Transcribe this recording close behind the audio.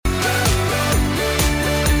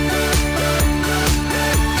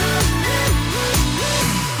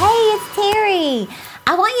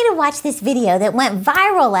you to watch this video that went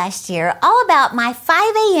viral last year all about my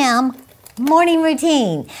 5 a.m. morning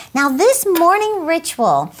routine. Now, this morning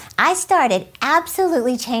ritual I started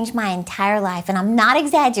absolutely changed my entire life, and I'm not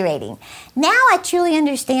exaggerating. Now I truly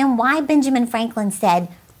understand why Benjamin Franklin said,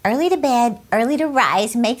 "Early to bed, early to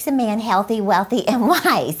rise makes a man healthy, wealthy, and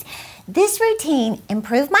wise." This routine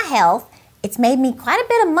improved my health. It's made me quite a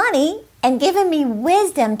bit of money and given me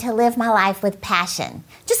wisdom to live my life with passion,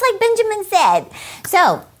 just like Benjamin said.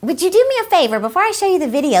 So, would you do me a favor before I show you the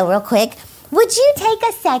video real quick? Would you take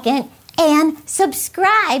a second and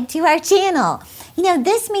subscribe to our channel? You know,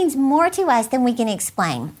 this means more to us than we can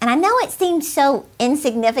explain. And I know it seems so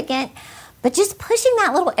insignificant, but just pushing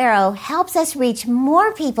that little arrow helps us reach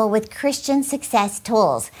more people with Christian success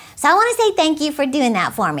tools. So I want to say thank you for doing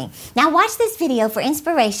that for me. Now watch this video for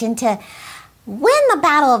inspiration to win the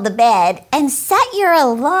battle of the bed and set your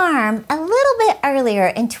alarm a little bit earlier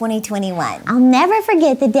in 2021. I'll never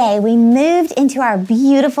forget the day we moved into our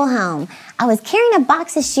beautiful home. I was carrying a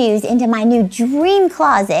box of shoes into my new dream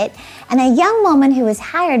closet, and a young woman who was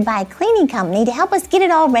hired by a cleaning company to help us get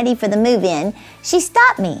it all ready for the move-in, she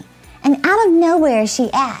stopped me. And out of nowhere,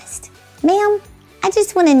 she asked, "Ma'am, I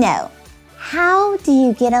just want to know, how do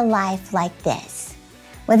you get a life like this?"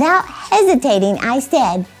 Without hesitating, I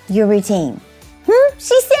said, "Your routine."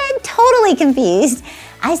 She said, totally confused.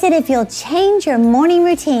 I said, "If you'll change your morning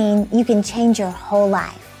routine, you can change your whole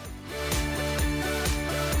life."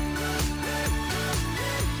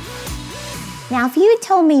 Now, if you had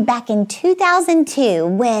told me back in 2002,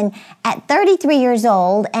 when at 33 years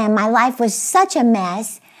old and my life was such a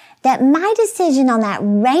mess, that my decision on that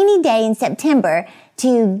rainy day in September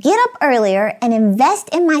to get up earlier and invest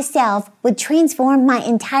in myself would transform my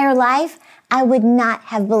entire life, I would not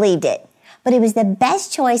have believed it. But it was the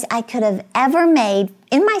best choice I could have ever made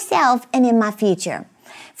in myself and in my future.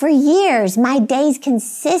 For years, my days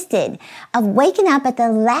consisted of waking up at the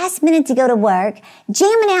last minute to go to work,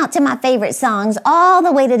 jamming out to my favorite songs all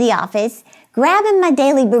the way to the office, grabbing my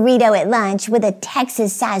daily burrito at lunch with a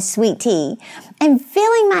Texas-sized sweet tea, and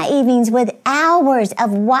filling my evenings with hours of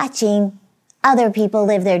watching other people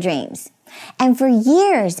live their dreams. And for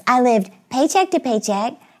years, I lived paycheck to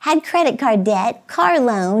paycheck, had credit card debt, car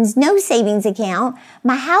loans, no savings account.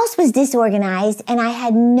 My house was disorganized, and I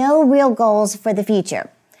had no real goals for the future.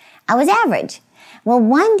 I was average. Well,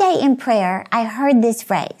 one day in prayer, I heard this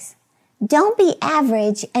phrase, "Don't be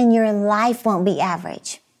average and your life won't be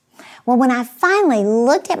average." Well, when I finally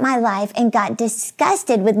looked at my life and got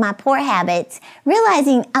disgusted with my poor habits,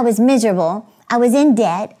 realizing I was miserable, I was in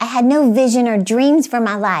debt, I had no vision or dreams for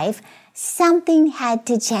my life, something had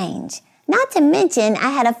to change. Not to mention,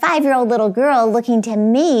 I had a 5-year-old little girl looking to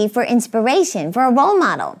me for inspiration, for a role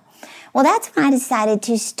model. Well, that's when I decided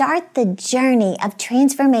to start the journey of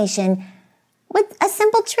transformation with a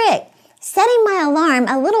simple trick, setting my alarm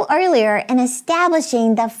a little earlier and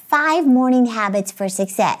establishing the 5 morning habits for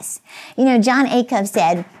success. You know, Jon Acuff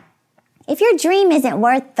said, "If your dream isn't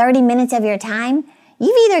worth 30 minutes of your time,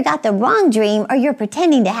 you've either got the wrong dream or you're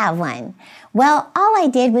pretending to have one." Well, all I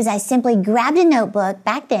did was I simply grabbed a notebook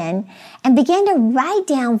back then and began to write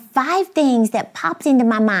down 5 things that popped into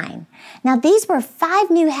my mind. Now, these were 5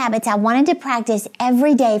 new habits I wanted to practice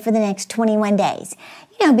every day for the next 21 days.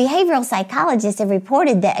 You know, behavioral psychologists have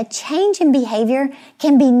reported that a change in behavior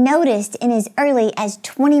can be noticed in as early as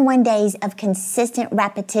 21 days of consistent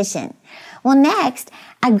repetition. Well, next,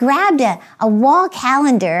 I grabbed a wall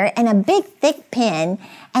calendar and a big thick pen,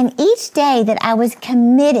 and each day that I was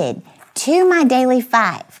committed to my daily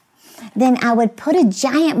 5, then I would put a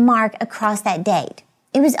giant mark across that date.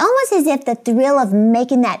 It was almost as if the thrill of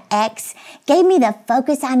making that X gave me the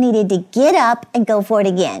focus I needed to get up and go for it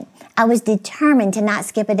again. I was determined to not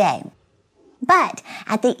skip a day. But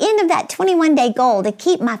at the end of that 21-day goal to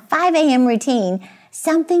keep my 5 a.m. routine,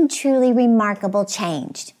 something truly remarkable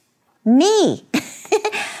changed. Me.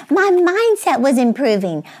 My mindset was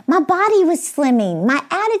improving, my body was slimming, my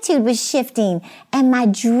attitude was shifting, and my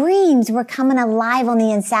dreams were coming alive on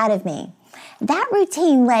the inside of me. That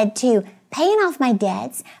routine led to paying off my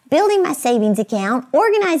debts, building my savings account,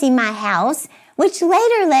 organizing my house, which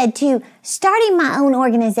later led to starting my own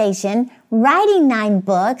organization, writing 9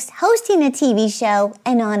 books, hosting a TV show,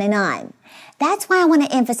 and on and on. That's why I want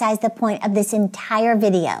to emphasize the point of this entire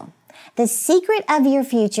video. The secret of your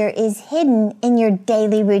future is hidden in your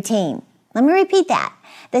daily routine. Let me repeat that.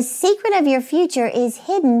 The secret of your future is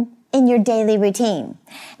hidden in your daily routine.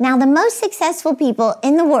 Now, the most successful people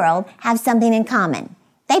in the world have something in common.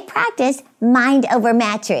 They practice mind over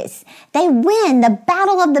mattress. They win the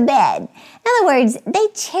battle of the bed. In other words, they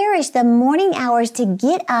cherish the morning hours to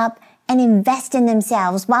get up, and invest in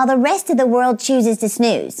themselves while the rest of the world chooses to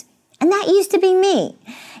snooze. And that used to be me.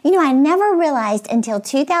 I never realized until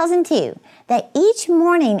 2002 that each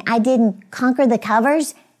morning I didn't conquer the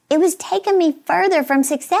covers, it was taking me further from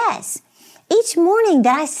success. Each morning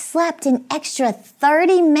that I slept an extra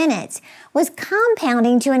 30 minutes was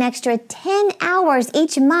compounding to an extra 10 hours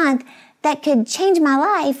each month that could change my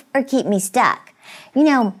life or keep me stuck.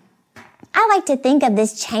 I like to think of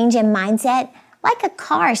this change in mindset like a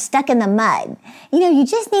car stuck in the mud. You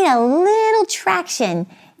just need a little traction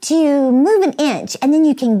to move an inch, and then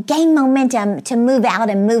you can gain momentum to move out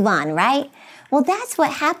and move on, right? Well, that's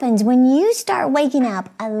what happens when you start waking up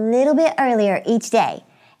a little bit earlier each day.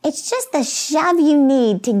 It's just the shove you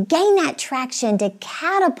need to gain that traction to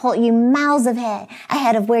catapult you miles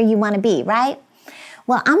ahead of where you want to be, right?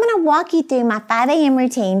 Well, I'm going to walk you through my 5 a.m.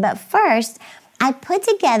 routine, but first, I put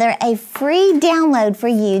together a free download for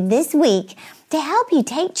you this week to help you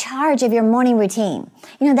take charge of your morning routine.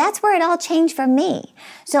 That's where it all changed for me.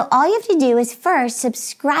 So all you have to do is first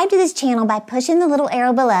subscribe to this channel by pushing the little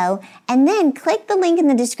arrow below, and then click the link in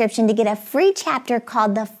the description to get a free chapter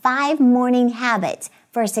called The 5 Morning Habits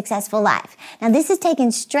for a Successful Life. Now, this is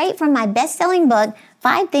taken straight from my best-selling book,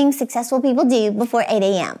 5 Things Successful People Do Before 8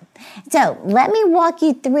 a.m. So let me walk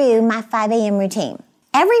you through my 5 a.m. routine.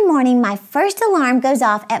 Every morning, my first alarm goes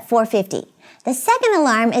off at 4:50. The second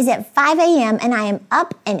alarm is at 5 a.m. and I am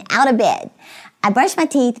up and out of bed. I brush my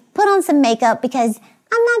teeth, put on some makeup because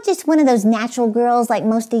I'm not just one of those natural girls like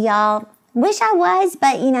most of y'all. Wish I was,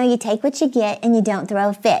 but you take what you get and you don't throw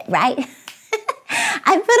a fit, right?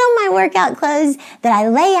 I put on my workout clothes that I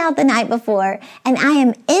lay out the night before, and I am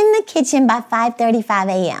in the kitchen by 5:35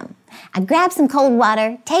 a.m. I grab some cold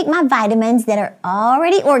water, take my vitamins that are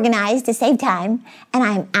already organized to save time, and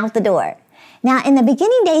I am out the door. Now, in the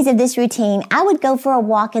beginning days of this routine, I would go for a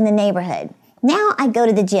walk in the neighborhood. Now I go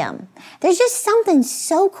to the gym. There's just something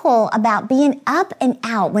so cool about being up and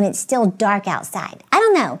out when it's still dark outside. I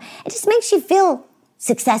don't know. It just makes you feel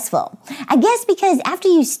successful. I guess because after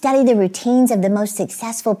you study the routines of the most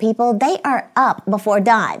successful people, they are up before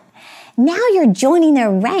dawn. Now you're joining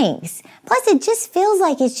their ranks. Plus, it just feels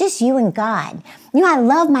like it's just you and God. I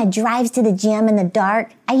love my drives to the gym in the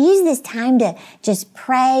dark. I use this time to just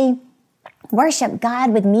pray, worship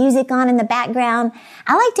God with music on in the background.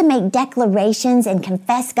 I like to make declarations and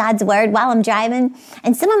confess God's word while I'm driving.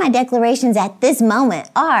 And some of my declarations at this moment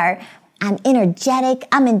are, I'm energetic,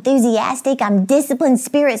 I'm enthusiastic, I'm disciplined,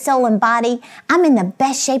 spirit, soul, and body. I'm in the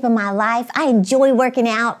best shape of my life. I enjoy working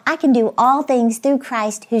out. I can do all things through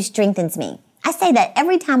Christ who strengthens me. I say that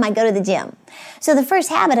every time I go to the gym. So the first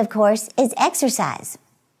habit, of course, is exercise.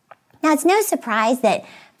 Now, it's no surprise that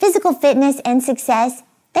physical fitness and success,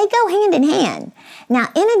 they go hand in hand. Now,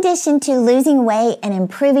 in addition to losing weight and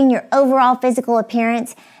improving your overall physical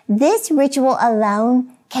appearance, this ritual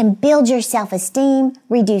alone can build your self-esteem,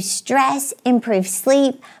 reduce stress, improve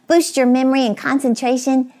sleep, boost your memory and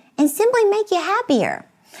concentration, and simply make you happier.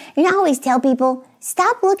 I always tell people,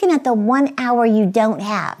 stop looking at the 1 hour you don't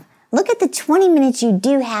have. Look at the 20 minutes you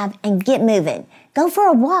do have and get moving. Go for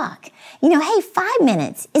a walk. Hey, 5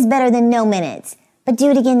 minutes is better than no minutes, but do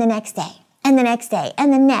it again the next day. And the next day,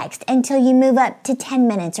 and the next, until you move up to 10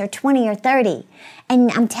 minutes or 20 or 30. And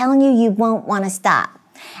I'm telling you, you won't want to stop.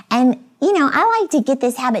 And, I like to get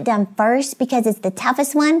this habit done first because it's the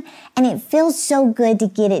toughest one, and it feels so good to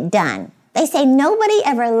get it done. They say nobody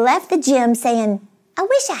ever left the gym saying, I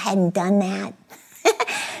wish I hadn't done that.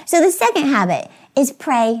 So the second habit is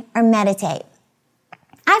pray or meditate.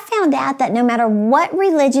 I found out that no matter what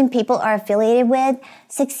religion people are affiliated with,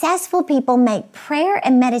 successful people make prayer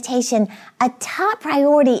and meditation a top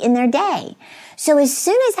priority in their day. So as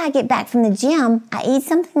soon as I get back from the gym, I eat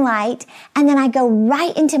something light, and then I go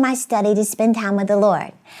right into my study to spend time with the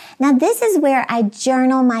Lord. Now, this is where I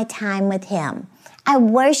journal my time with Him. I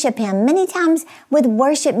worship Him, many times with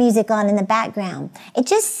worship music on in the background. It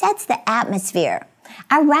just sets the atmosphere.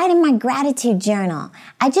 I write in my gratitude journal.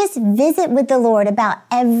 I just visit with the Lord about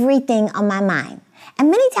everything on my mind. And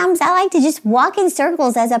many times I like to just walk in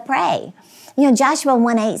circles as I pray. Joshua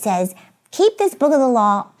 1:8 says, keep this book of the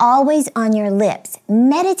law always on your lips.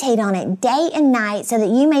 Meditate on it day and night so that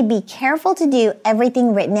you may be careful to do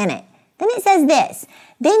everything written in it. Then it says this,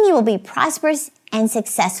 then you will be prosperous and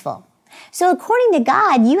successful. So according to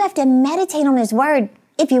God, you have to meditate on His word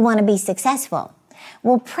if you want to be successful.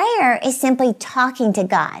 Well, prayer is simply talking to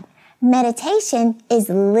God. Meditation is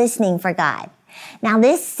listening for God. Now,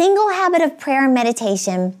 this single habit of prayer and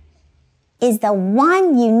meditation is the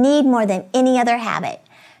one you need more than any other habit.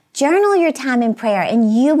 Journal your time in prayer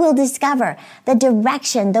and you will discover the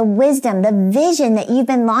direction, the wisdom, the vision that you've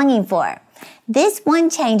been longing for. This one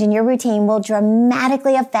change in your routine will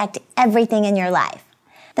dramatically affect everything in your life.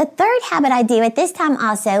 The third habit I do at this time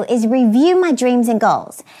also is review my dreams and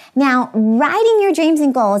goals. Now, writing your dreams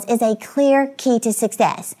and goals is a clear key to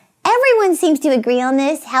success. Everyone seems to agree on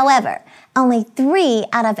this. However, only 3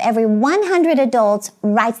 out of every 100 adults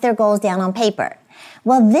writes their goals down on paper.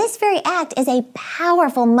 Well, this very act is a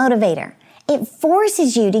powerful motivator. It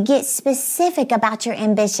forces you to get specific about your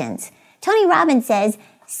ambitions. Tony Robbins says,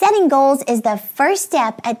 setting goals is the first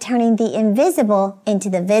step at turning the invisible into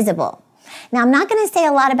the visible. Now, I'm not going to say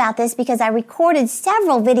a lot about this because I recorded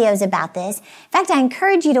several videos about this. In fact, I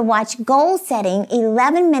encourage you to watch Goal Setting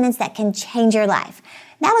 11 Minutes That Can Change Your Life.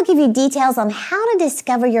 That'll give you details on how to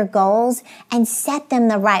discover your goals and set them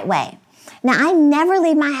the right way. Now, I never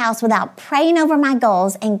leave my house without praying over my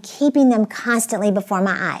goals and keeping them constantly before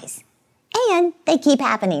my eyes. And they keep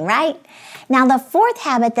happening, right? Now, the fourth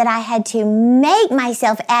habit that I had to make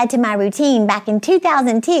myself add to my routine back in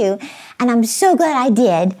 2002, and I'm so glad I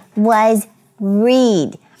did, was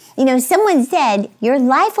read. You know, someone said, your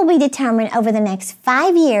life will be determined over the next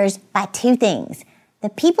 5 years by 2 things: the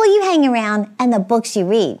people you hang around and the books you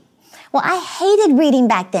read. Well, I hated reading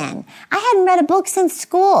back then. I hadn't read a book since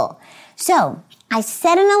school. So I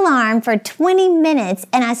set an alarm for 20 minutes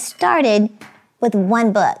and I started with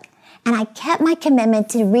 1 book. And I kept my commitment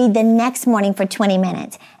to read the next morning for 20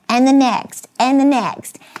 minutes, and the next, and the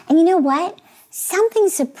next. And you know what? Something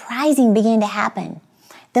surprising began to happen.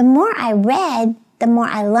 The more I read, the more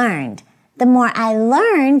I learned. The more I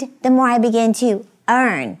learned, the more I began to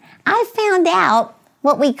earn. I found out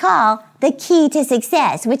what we call the key to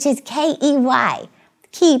success, which is KEY.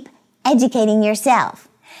 Keep educating yourself.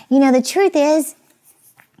 You know, the truth is,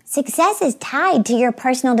 success is tied to your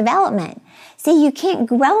personal development. See, you can't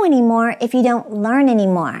grow anymore if you don't learn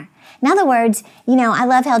anymore. In other words, you know, I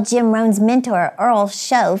love how Jim Rohn's mentor, Earl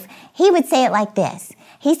Shoaff, he would say it like this.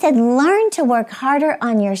 He said, learn to work harder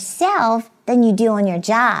on yourself than you do on your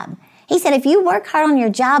job. He said, if you work hard on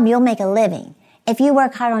your job, you'll make a living. If you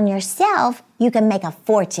work hard on yourself, you can make a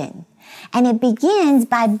fortune. And it begins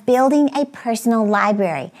by building a personal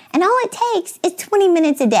library. And all it takes is 20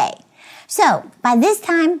 minutes a day. So, by this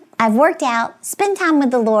time, I've worked out, spent time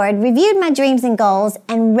with the Lord, reviewed my dreams and goals,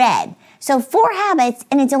 and read. So 4 habits,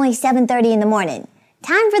 and it's only 7:30 in the morning.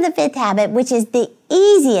 Time for the 5th habit, which is the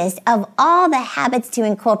easiest of all the habits to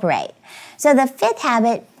incorporate. So the 5th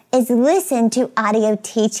habit is listen to audio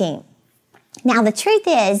teaching. Now, the truth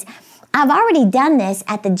is, I've already done this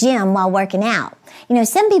at the gym while working out. You know,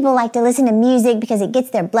 some people like to listen to music because it gets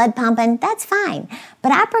their blood pumping. That's fine.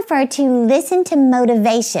 But I prefer to listen to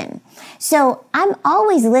motivation. So I'm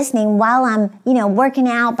always listening while I'm, working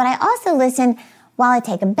out, but I also listen while I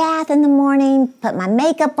take a bath in the morning, put my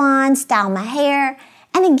makeup on, style my hair,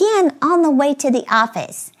 and again, on the way to the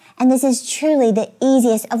office. And this is truly the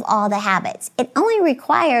easiest of all the habits. It only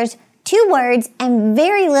requires 2 words and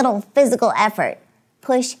very little physical effort.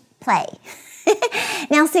 Push play.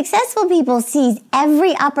 Now, successful people seize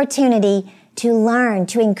every opportunity to learn,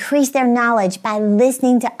 to increase their knowledge by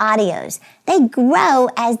listening to audios. They grow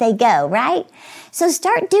as they go, right? So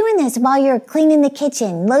start doing this while you're cleaning the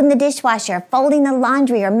kitchen, loading the dishwasher, folding the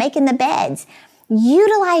laundry, or making the beds.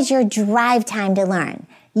 Utilize your drive time to learn.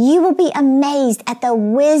 You will be amazed at the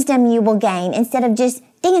wisdom you will gain instead of just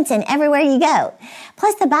dancing everywhere you go.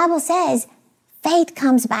 Plus, the Bible says, faith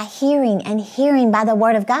comes by hearing, and hearing by the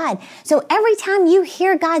word of God. So every time you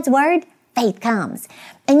hear God's word, faith comes.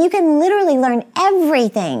 And you can literally learn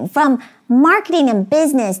everything from marketing and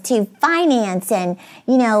business to finance and,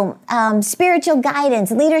 spiritual guidance,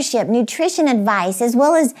 leadership, nutrition advice, as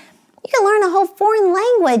well as you can learn a whole foreign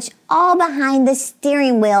language all behind the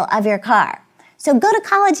steering wheel of your car. So go to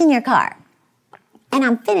college in your car. And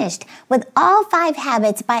I'm finished with all 5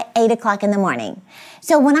 habits by 8 o'clock in the morning.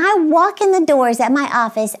 So when I walk in the doors at my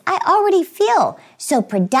office, I already feel so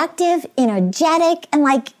productive, energetic, and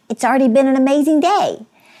like it's already been an amazing day.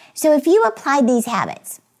 So if you applied these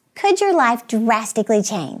habits, could your life drastically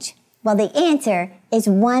change? Well, the answer is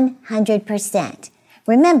 100%.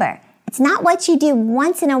 Remember, it's not what you do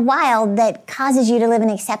once in a while that causes you to live an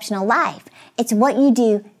exceptional life. It's what you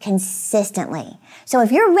do consistently. So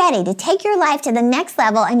if you're ready to take your life to the next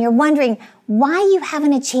level and you're wondering why you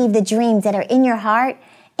haven't achieved the dreams that are in your heart,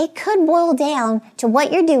 it could boil down to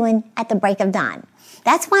what you're doing at the break of dawn.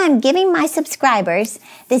 That's why I'm giving my subscribers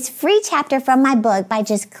this free chapter from my book by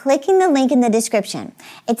just clicking the link in the description.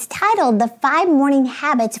 It's titled The 5 Morning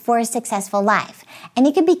Habits for a Successful Life, and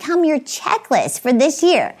it could become your checklist for this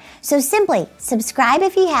year. So simply subscribe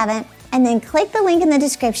if you haven't, and then click the link in the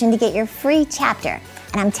description to get your free chapter.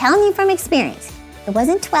 And I'm telling you from experience, It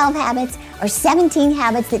wasn't 12 habits or 17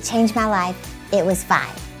 habits that changed my life. It was 5.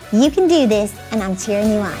 You can do this, and I'm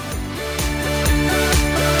cheering you on.